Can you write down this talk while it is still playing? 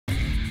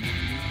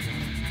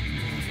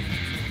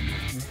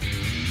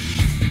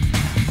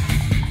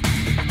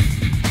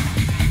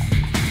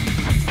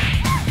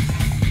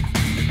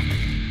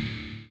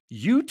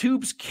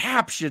YouTube's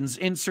captions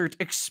insert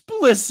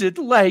explicit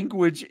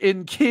language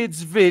in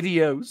kids'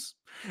 videos.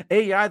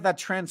 AI that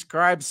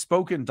transcribes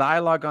spoken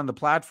dialogue on the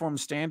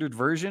platform's standard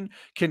version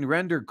can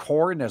render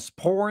corn as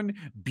porn,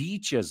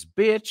 beach as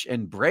bitch,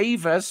 and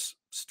brave as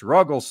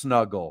struggle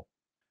snuggle.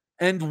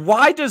 And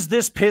why does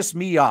this piss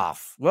me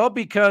off? Well,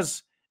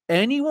 because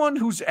anyone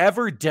who's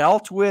ever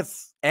dealt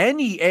with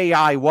any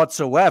AI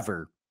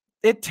whatsoever,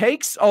 it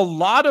takes a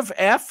lot of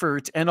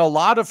effort and a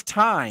lot of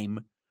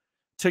time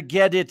to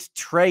get it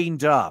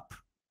trained up.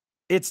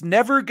 It's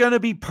never going to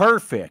be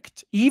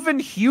perfect. Even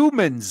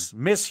humans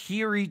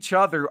mishear each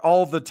other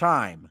all the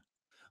time.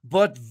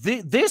 But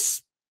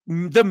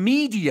the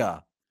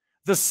media,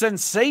 the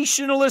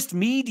sensationalist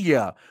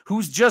media,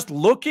 who's just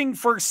looking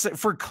for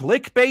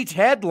clickbait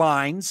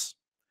headlines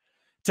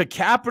to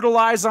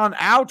capitalize on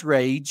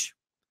outrage,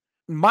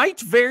 might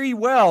very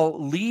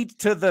well lead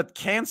to the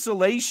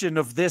cancellation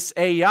of this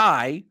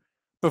AI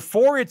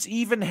before it's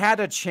even had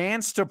a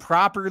chance to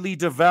properly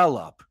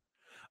develop.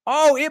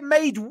 Oh, it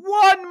made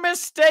one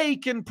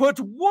mistake and put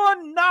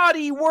one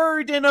naughty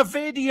word in a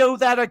video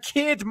that a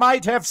kid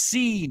might have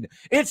seen.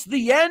 It's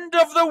the end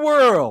of the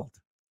world.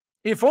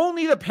 If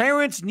only the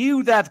parents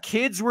knew that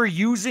kids were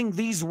using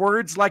these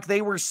words like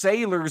they were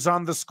sailors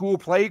on the school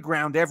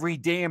playground every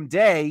damn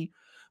day.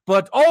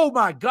 But oh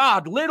my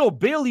God, little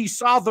Billy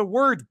saw the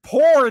word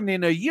porn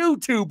in a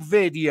YouTube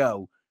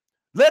video.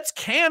 Let's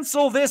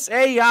cancel this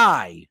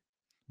AI.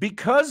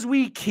 Because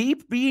we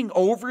keep being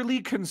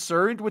overly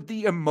concerned with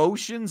the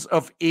emotions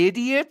of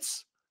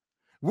idiots,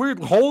 we're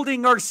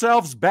holding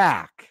ourselves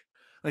back.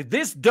 Like,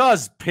 this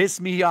does piss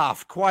me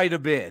off quite a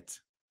bit.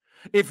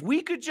 If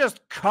we could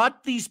just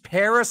cut these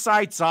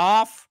parasites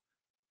off,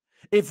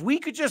 if we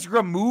could just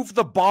remove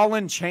the ball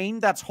and chain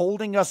that's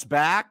holding us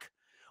back,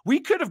 we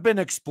could have been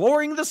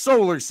exploring the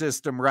solar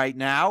system right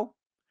now.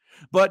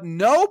 But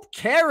nope,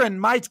 Karen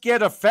might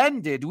get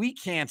offended. We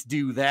can't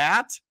do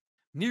that.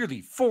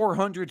 Nearly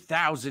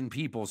 400,000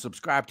 people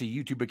subscribe to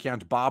YouTube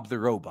account Bob the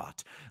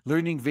Robot,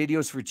 learning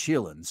videos for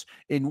chillins.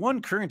 In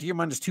one current year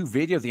 -2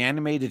 video, the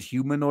animated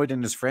humanoid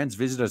and his friends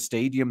visit a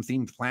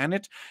stadium-themed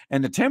planet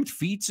and attempt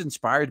feats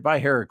inspired by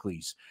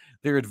Heracles.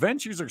 Their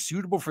adventures are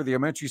suitable for the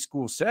elementary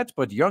school set,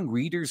 but young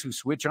readers who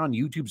switch on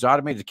YouTube's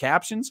automated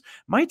captions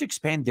might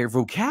expand their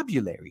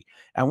vocabulary.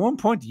 At one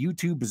point,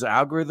 YouTube's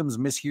algorithms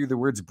mishear the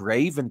words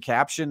brave and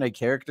caption a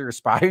character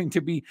aspiring to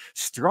be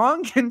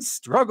strong and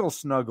struggle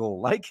snuggle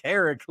like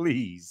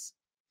Heracles.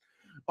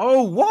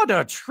 Oh, what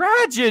a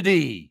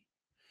tragedy!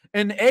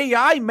 An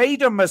AI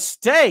made a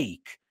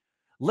mistake.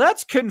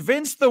 Let's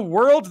convince the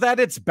world that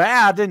it's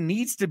bad and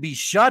needs to be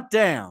shut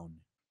down.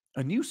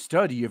 A new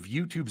study of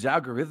YouTube's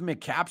algorithmic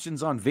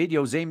captions on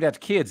videos aimed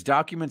at kids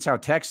documents how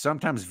text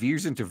sometimes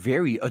veers into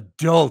very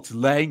adult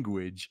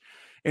language.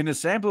 In a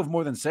sample of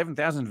more than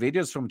 7,000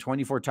 videos from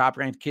 24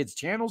 top-ranked kids'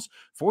 channels,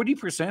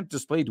 40%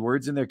 displayed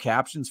words in their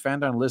captions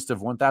found on a list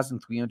of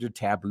 1,300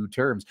 taboo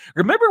terms.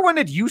 Remember when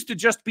it used to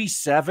just be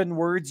 7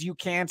 words you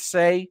can't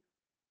say?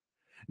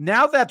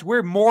 Now that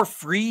we're more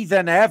free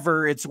than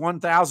ever, it's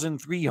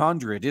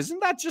 1,300. Isn't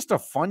that just a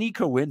funny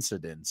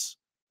coincidence?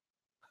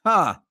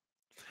 Huh.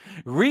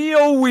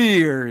 Real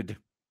weird.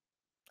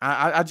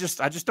 I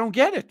just don't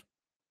get it.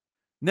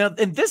 Now,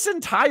 in this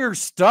entire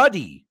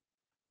study,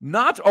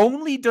 not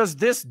only does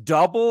this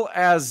double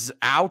as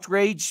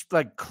outrage,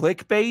 like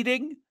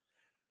clickbaiting,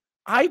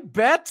 I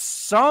bet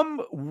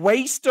some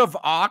waste of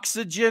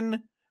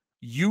oxygen,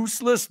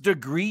 useless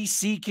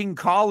degree-seeking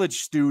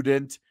college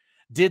student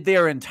did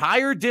their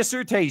entire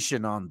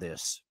dissertation on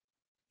this.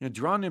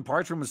 Drawn in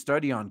part from a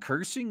study on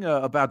cursing,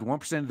 about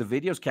 1% of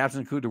the videos captions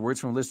included words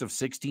from a list of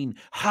 16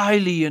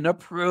 highly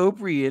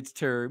inappropriate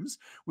terms,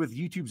 with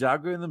YouTube's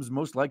algorithms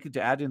most likely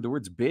to add in the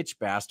words bitch,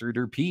 bastard,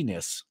 or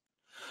penis.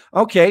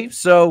 Okay,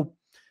 so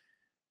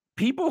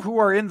people who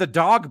are in the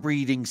dog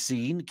breeding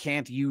scene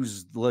can't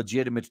use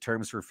legitimate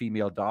terms for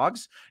female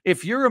dogs.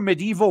 If you're a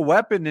medieval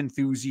weapon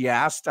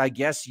enthusiast, I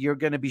guess you're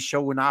going to be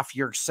showing off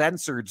your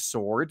censored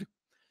sword.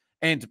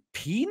 And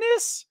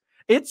penis?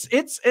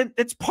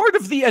 It's part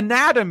of the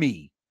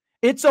anatomy.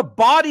 It's a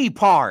body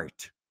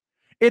part.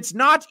 It's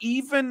not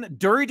even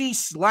dirty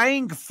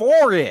slang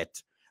for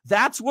it.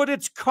 That's what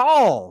it's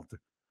called.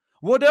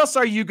 What else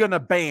are you going to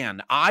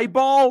ban?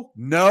 Eyeball?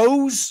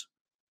 Nose?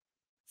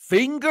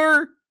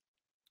 Finger?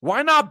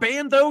 Why not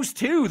ban those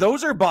too?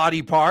 Those are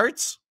body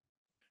parts.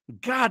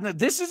 God,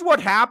 this is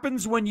what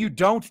happens when you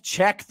don't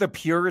check the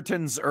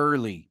Puritans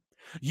early.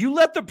 You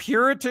let the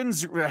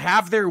Puritans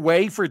have their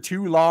way for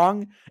too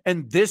long,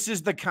 and this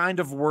is the kind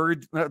of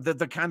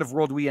the kind of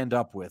world we end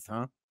up with,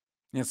 huh?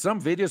 Now,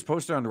 some videos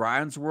posted on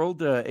Ryan's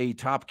World, a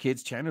top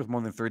kids channel with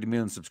more than 30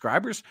 million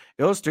subscribers,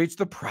 illustrates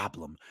the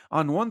problem.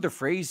 On one, the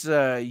phrase,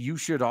 you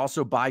should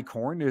also buy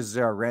corn, is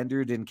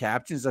rendered in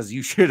captions as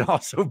you should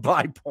also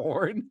buy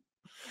porn.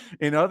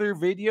 In other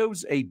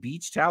videos, a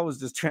beach towel is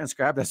just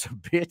transcribed as a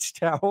bitch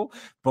towel.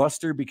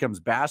 Buster becomes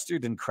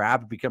bastard, and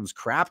crab becomes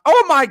crap.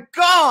 Oh my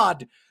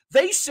God!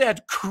 They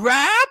said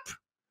crap?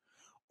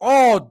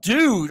 Oh,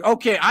 dude.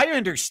 Okay, I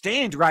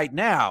understand right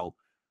now.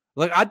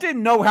 Like, I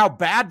didn't know how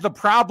bad the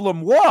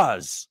problem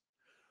was.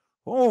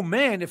 Oh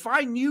man, if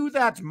I knew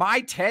that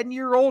my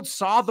 10-year-old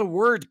saw the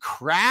word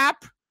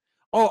crap,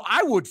 oh,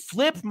 I would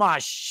flip my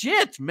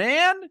shit,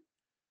 man.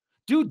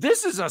 Dude,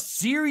 this is a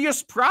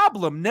serious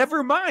problem.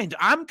 Never mind.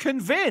 I'm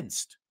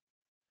convinced.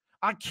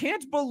 I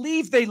can't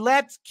believe they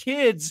let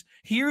kids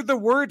hear the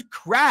word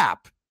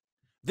crap.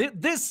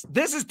 This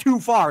is too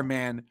far,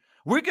 man.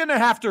 We're going to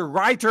have to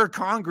write our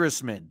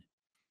congressman.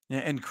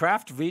 And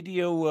craft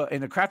video,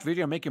 in a craft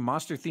video making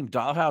monster themed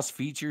dollhouse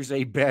features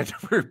a bed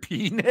for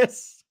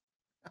penis.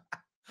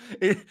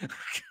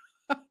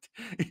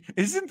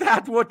 Isn't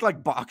that what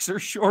like boxer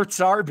shorts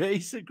are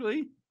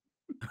basically?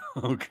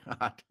 Oh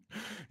God.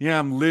 Yeah,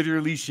 I'm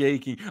literally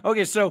shaking.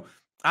 Okay, so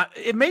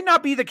it may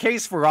not be the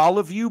case for all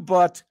of you,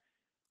 but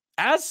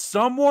as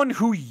someone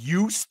who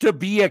used to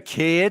be a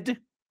kid,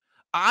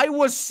 I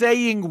was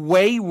saying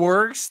way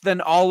worse than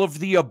all of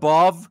the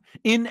above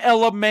in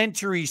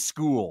elementary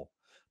school.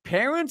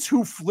 Parents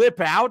who flip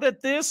out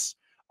at this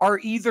are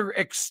either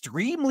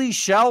extremely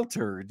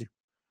sheltered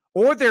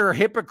or they're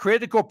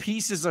hypocritical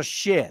pieces of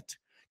shit.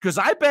 Because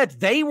I bet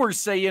they were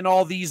saying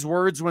all these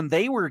words when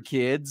they were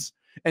kids,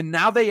 and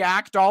now they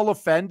act all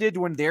offended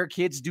when their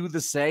kids do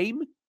the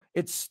same.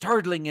 It's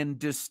startling and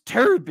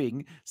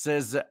disturbing,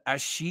 says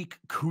Ashik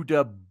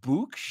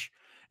Kudabuksh,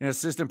 an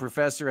assistant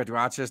professor at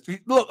Rochester.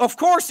 Look, of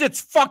course it's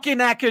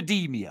fucking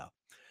academia.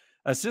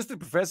 Assistant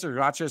professor at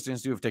Rochester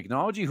Institute of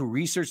Technology, who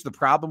researched the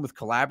problem with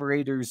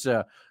collaborators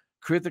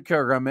Kritika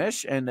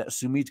Ramesh and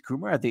Sumit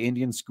Kumar at the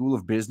Indian School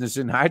of Business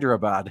in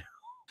Hyderabad.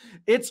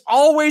 It's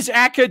always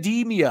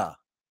academia.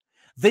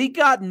 They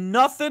got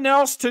nothing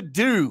else to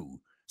do,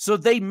 so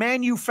they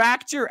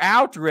manufacture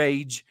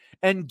outrage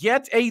and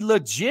get a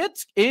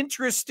legit,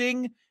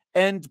 interesting,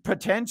 and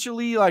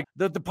potentially like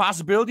the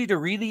possibility to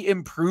really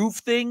improve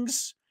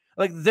things.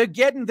 Like they're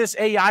getting this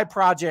AI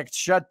project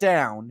shut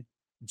down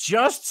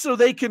just so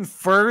they can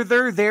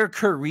further their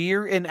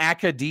career in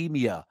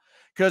academia.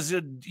 Because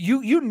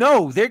you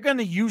know they're going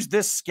to use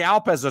this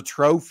scalp as a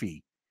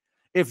trophy.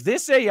 If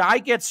this AI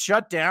gets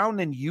shut down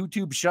and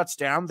YouTube shuts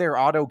down their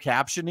auto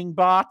captioning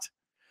bot,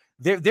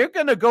 they're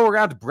going to go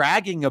around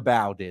bragging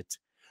about it.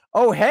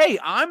 Oh, hey,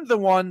 I'm the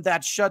one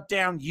that shut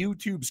down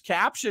YouTube's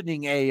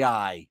captioning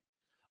AI.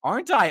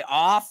 Aren't I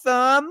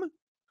awesome?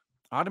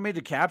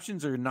 Automated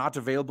captions are not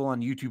available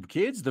on YouTube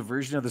Kids, the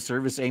version of the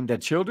service aimed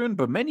at children,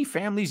 but many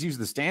families use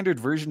the standard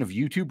version of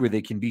YouTube where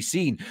they can be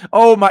seen.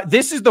 Oh my,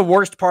 this is the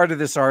worst part of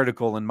this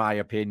article, in my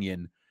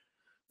opinion.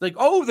 Like,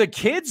 oh, the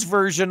kids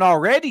version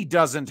already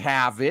doesn't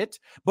have it,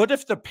 but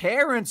if the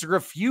parents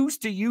refuse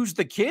to use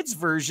the kids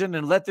version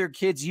and let their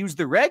kids use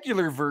the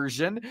regular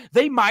version,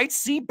 they might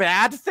see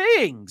bad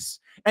things.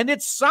 And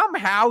it's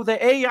somehow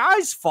the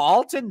AI's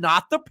fault and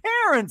not the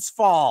parents'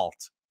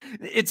 fault.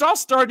 It's all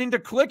starting to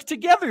click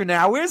together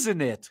now,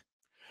 isn't it?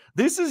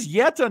 This is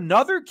yet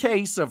another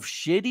case of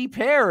shitty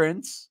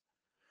parents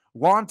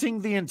wanting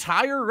the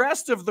entire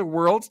rest of the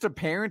world to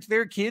parent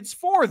their kids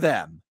for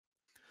them.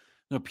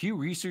 The Pew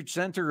Research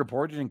Center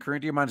reported in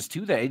Current Year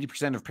 -2 that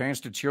 80% of parents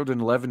to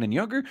children 11 and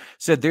younger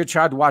said their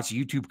child watched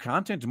YouTube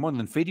content, and more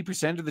than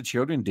 50% of the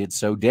children did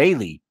so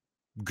daily.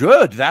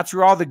 Good. That's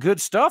where all the good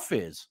stuff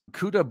is.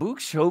 Kuda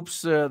Books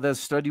hopes the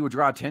study will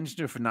draw attention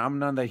to a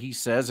phenomenon that he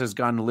says has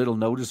gotten little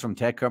notice from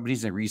tech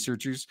companies and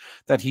researchers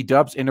that he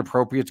dubs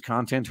inappropriate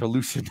content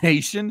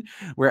hallucination,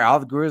 where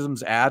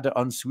algorithms add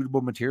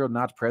unsuitable material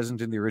not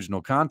present in the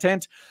original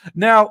content.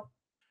 Now,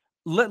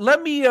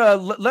 let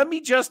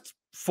me just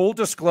full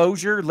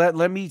disclosure.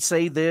 Let me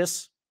say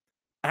this.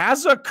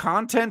 As a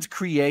content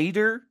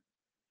creator,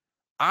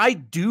 I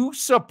do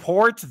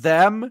support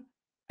them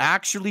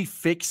actually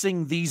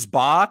fixing these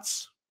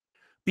bots,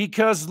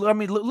 because let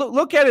me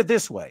look at it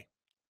this way.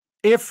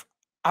 If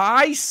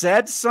I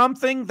said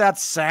something that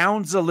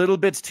sounds a little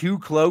bit too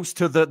close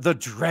to the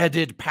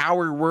dreaded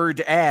power word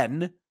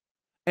N,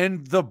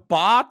 and the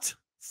bot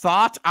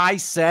thought I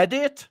said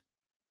it,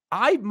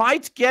 I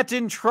might get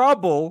in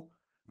trouble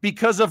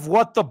because of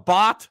what the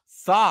bot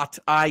thought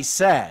I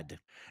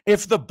said.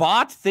 If the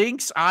bot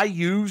thinks I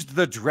used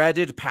the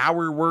dreaded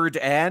power word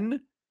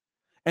N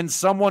and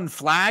someone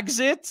flags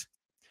it,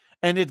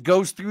 and it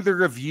goes through the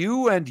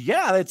review, and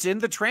yeah, it's in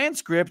the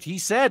transcript, he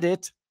said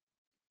it.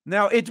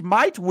 Now, it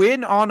might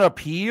win on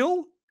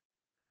appeal,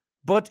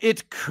 but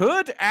it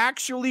could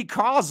actually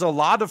cause a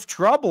lot of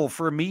trouble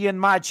for me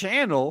and my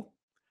channel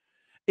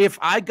if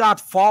I got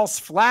false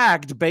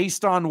flagged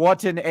based on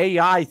what an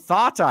AI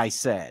thought I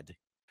said.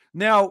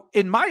 Now,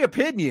 in my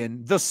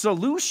opinion, the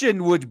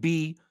solution would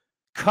be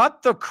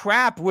cut the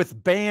crap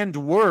with banned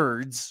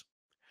words.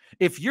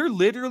 If you're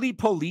literally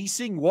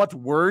policing what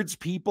words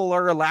people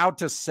are allowed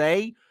to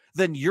say,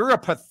 then you're a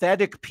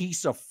pathetic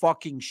piece of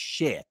fucking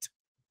shit.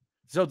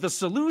 So the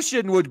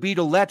solution would be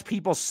to let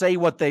people say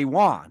what they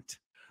want.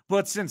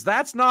 But since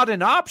that's not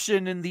an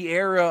option in the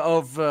era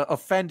of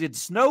offended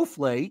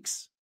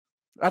snowflakes,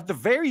 at the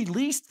very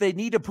least, they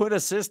need to put a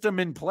system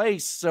in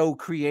place so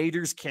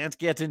creators can't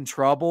get in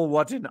trouble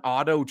what an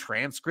auto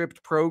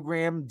transcript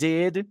program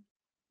did.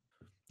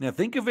 Now,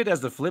 think of it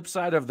as the flip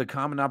side of the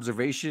common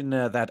observation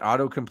that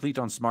autocomplete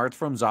on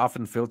smartphones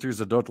often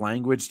filters adult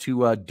language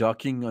to a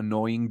ducking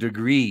annoying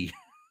degree.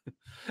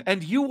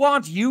 And you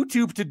want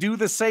YouTube to do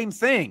the same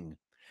thing.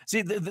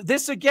 See,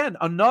 this again,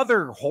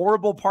 another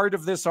horrible part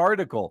of this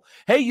article.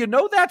 Hey, you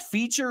know that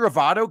feature of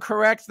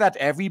autocorrect that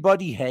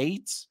everybody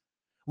hates?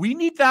 We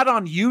need that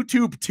on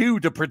YouTube too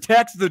to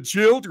protect the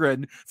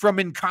children from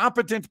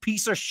incompetent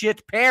piece of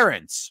shit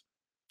parents.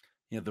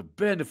 The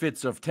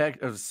benefits of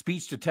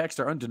speech to text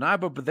are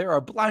undeniable, but there are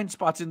blind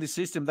spots in the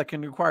system that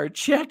can require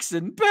checks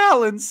and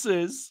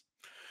balances.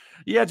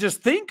 Yeah,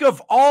 just think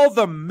of all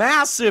the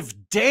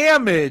massive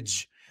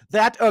damage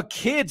that a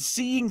kid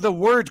seeing the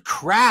word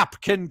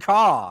crap can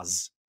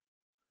cause.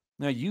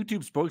 Now,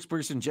 YouTube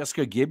spokesperson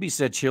Jessica Gibby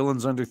said children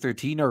under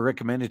 13 are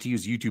recommended to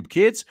use YouTube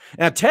Kids.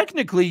 Now,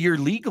 technically, you're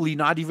legally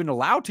not even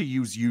allowed to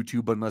use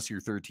YouTube unless you're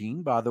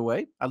 13, by the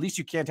way. At least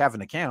you can't have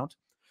an account.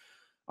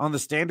 On the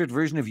standard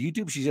version of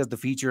YouTube, she says the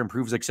feature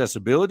improves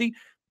accessibility.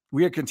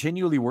 We are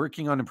continually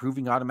working on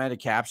improving automatic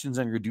captions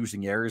and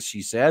reducing errors,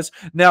 she says.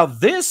 Now,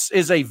 this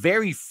is a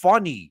very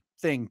funny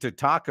thing to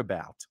talk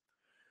about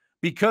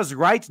because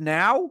right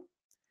now,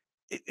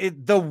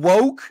 the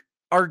woke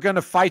are going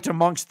to fight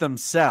amongst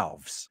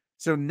themselves.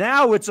 So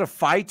now it's a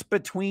fight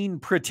between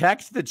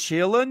protect the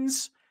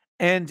chillins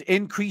and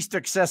increased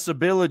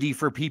accessibility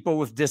for people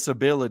with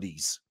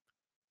disabilities.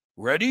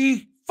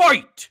 Ready?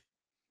 Fight!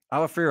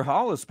 Alafair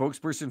Hall, a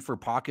spokesperson for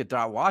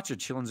Pocket.watch, a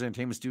children's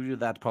entertainment studio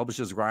that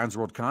publishes Ryan's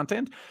World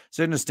content,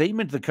 said in a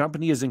statement the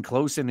company is in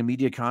close and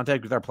immediate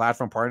contact with our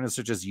platform partners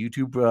such as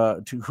YouTube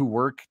who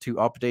work to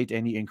update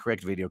any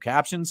incorrect video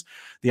captions.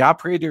 The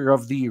operator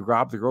of the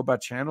Rob the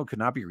Robot channel could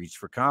not be reached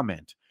for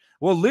comment.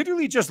 Well,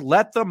 literally just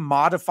let them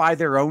modify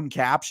their own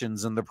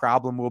captions and the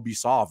problem will be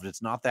solved.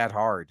 It's not that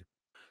hard.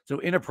 So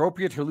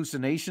inappropriate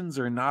hallucinations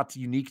are not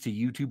unique to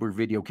YouTube or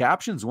video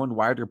captions. One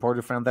Wired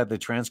reporter found that the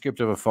transcript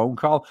of a phone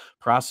call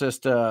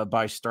processed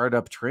by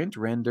Startup Trent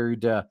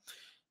rendered a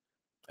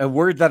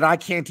word that I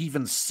can't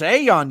even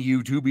say on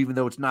YouTube, even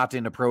though it's not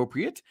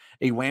inappropriate.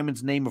 A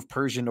woman's name of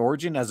Persian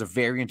origin as a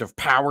variant of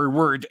power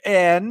word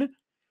N,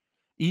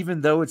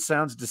 even though it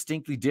sounds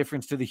distinctly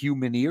different to the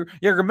human ear.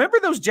 Yeah, remember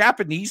those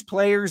Japanese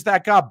players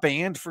that got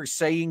banned for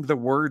saying the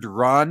word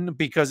run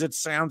because it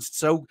sounds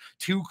so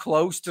too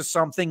close to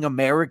something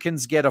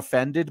Americans get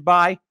offended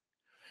by?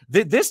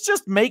 This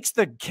just makes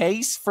the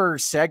case for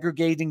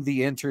segregating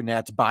the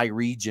internet by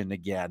region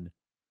again.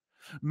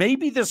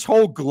 Maybe this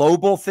whole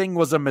global thing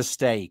was a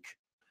mistake.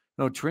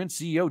 No, Trent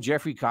CEO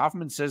Jeffrey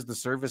Kaufman says the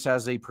service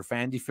has a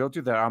profanity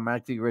filter that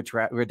automatically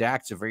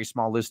redacts a very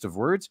small list of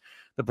words.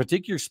 The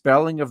particular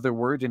spelling of the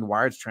word in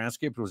Wired's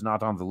transcript was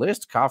not on the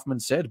list, Kaufman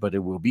said, but it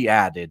will be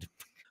added.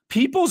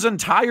 People's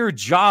entire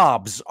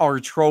jobs are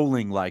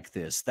trolling like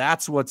this.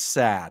 That's what's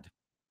sad.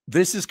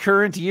 This is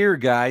current year,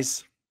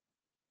 guys.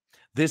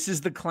 This is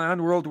the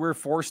clown world we're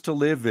forced to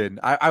live in.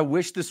 I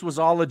wish this was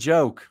all a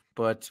joke,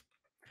 but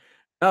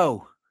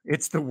no,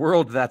 it's the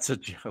world that's a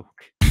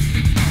joke.